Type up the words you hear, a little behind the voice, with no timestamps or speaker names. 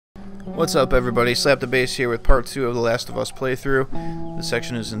What's up, everybody? Slap the Bass here with part 2 of The Last of Us playthrough. This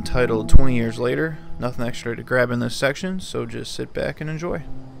section is entitled 20 Years Later. Nothing extra to grab in this section, so just sit back and enjoy.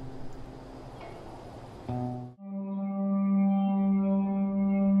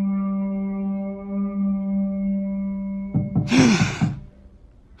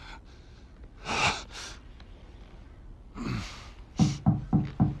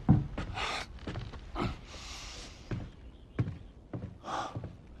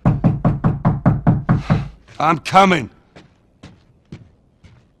 I'm coming.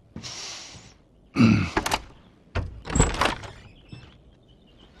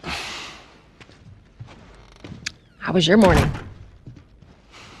 How was your morning?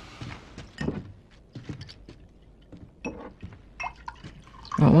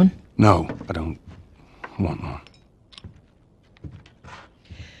 Want one? No, I don't want one.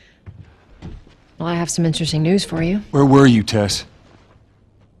 Well, I have some interesting news for you. Where were you, Tess?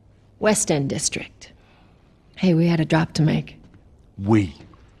 West End District. Hey, we had a drop to make. We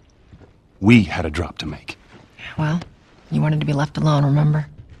had a drop to make. Well, you wanted to be left alone, remember?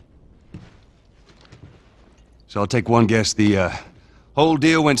 So I'll take one guess. The whole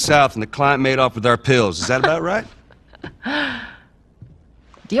deal went south and the client made off with our pills. Is that about right?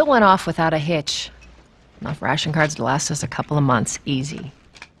 Deal went off without a hitch. Enough ration cards to last us a couple of months, easy.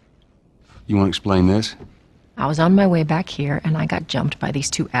 You want to explain this? I was on my way back here, and I got jumped by these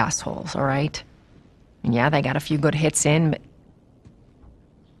two assholes, all right? And yeah, they got a few good hits in, but...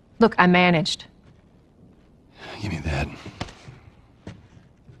 Look, I managed. Give me that. Are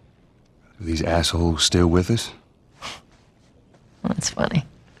these assholes still with us? Well, that's funny.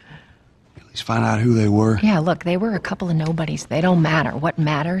 At least find out who they were. Yeah, look, they were a couple of nobodies. They don't matter. What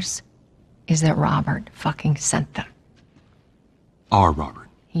matters is that Robert fucking sent them. Our Robert.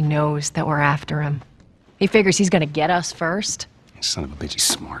 He knows that we're after him. He figures he's gonna get us first. Son of a bitch, he's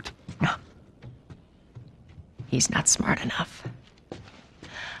smart. No. He's not smart enough.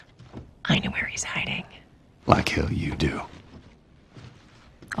 I know where he's hiding. Like hell you do.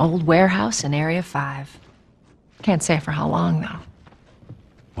 Old warehouse in Area 5. Can't say for how long, though.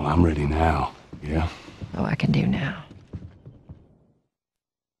 Well, I'm ready now, yeah? Oh, I can do now.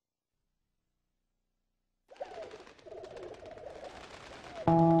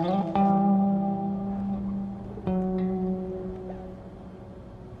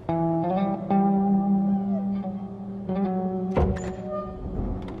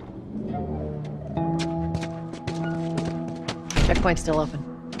 Checkpoint's still open.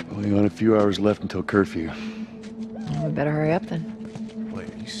 Only got a few hours left until curfew. Well, we better hurry up then. Wait,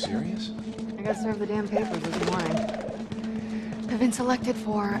 are you serious? I gotta serve the damn papers this morning. I've been selected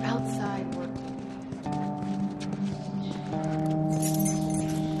for outside work.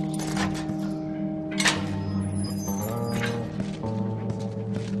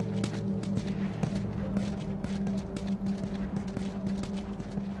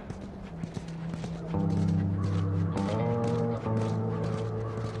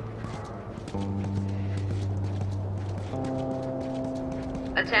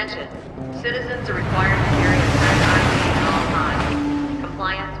 Attention. Citizens are required to carry a fresh ID at all times.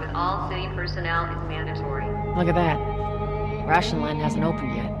 Compliance with all city personnel is mandatory. Look at that. Ration line hasn't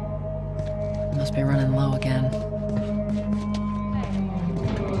opened yet. Must be running low again.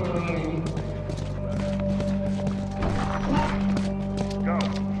 Go.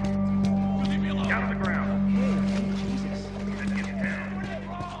 Leave me alone. Down to the ground. Jesus. Get down.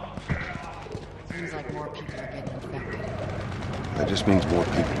 Seems like more people are getting infected. That just means more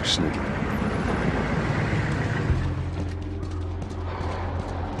people are sneaking.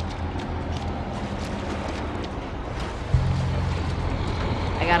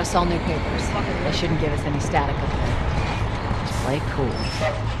 I got us all new papers. They shouldn't give us any static up there. Just play cool.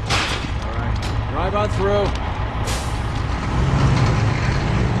 All right, drive on through.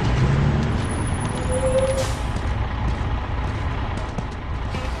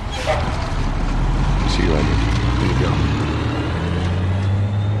 See you later. Here you go.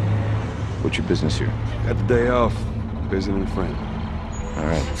 What's your business here? Got the day off. Visiting a friend. All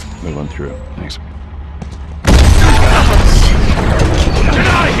right, move on through. Thanks. Get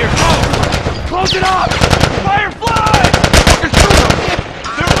out of here! Go! Close it up! Firefly!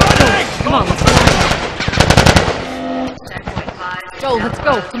 They're running! Come on, let's go. Checkpoint 5 is Joe, now let's go.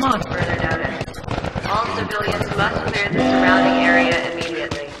 closed Come on. until further notice. All civilians must clear the surrounding area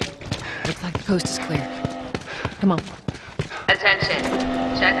immediately. Looks like the coast is clear. Come on. Attention.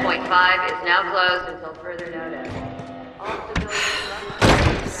 Checkpoint 5 is now closed until further notice. All civilians must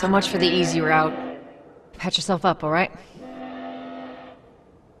clear the So much for the easy route. Patch yourself up, all right?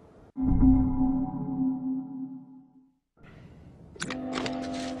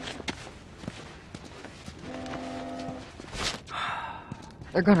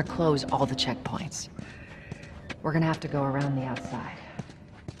 They're gonna close all the checkpoints. We're gonna have to go around the outside.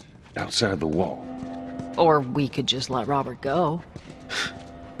 Outside the wall. Or we could just let Robert go.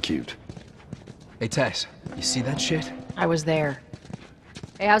 Cute. Hey, Tess, you see that shit? I was there.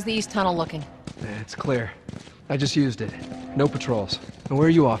 Hey, how's the east tunnel looking? It's clear. I just used it. No patrols. And where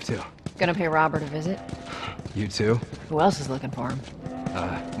are you off to? Gonna pay Robert a visit? You too? Who else is looking for him?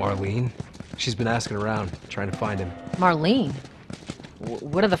 Marlene. She's been asking around, trying to find him. Marlene?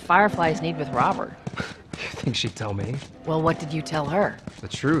 What do the Fireflies need with Robert? You think she'd tell me? Well, what did you tell her? The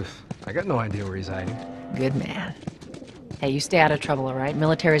truth. I got no idea where he's hiding. Good man. Hey, you stay out of trouble, all right?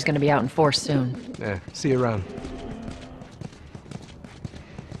 Military's gonna be out in force soon. Yeah, see you around.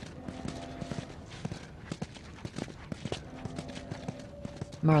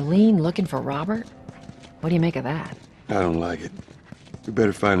 Marlene looking for Robert? What do you make of that? I don't like it. We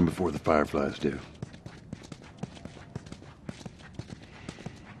better find him before the Fireflies do.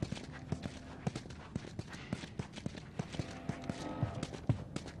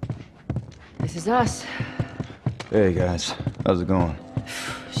 This is us. Hey, guys. How's it going?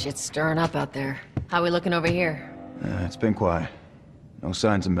 Shit's stirring up out there. How we looking over here? It's been quiet. No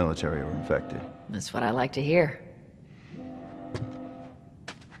signs of military or infected. That's what I like to hear.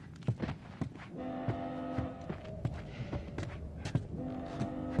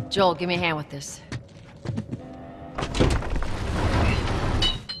 Joel, give me a hand with this.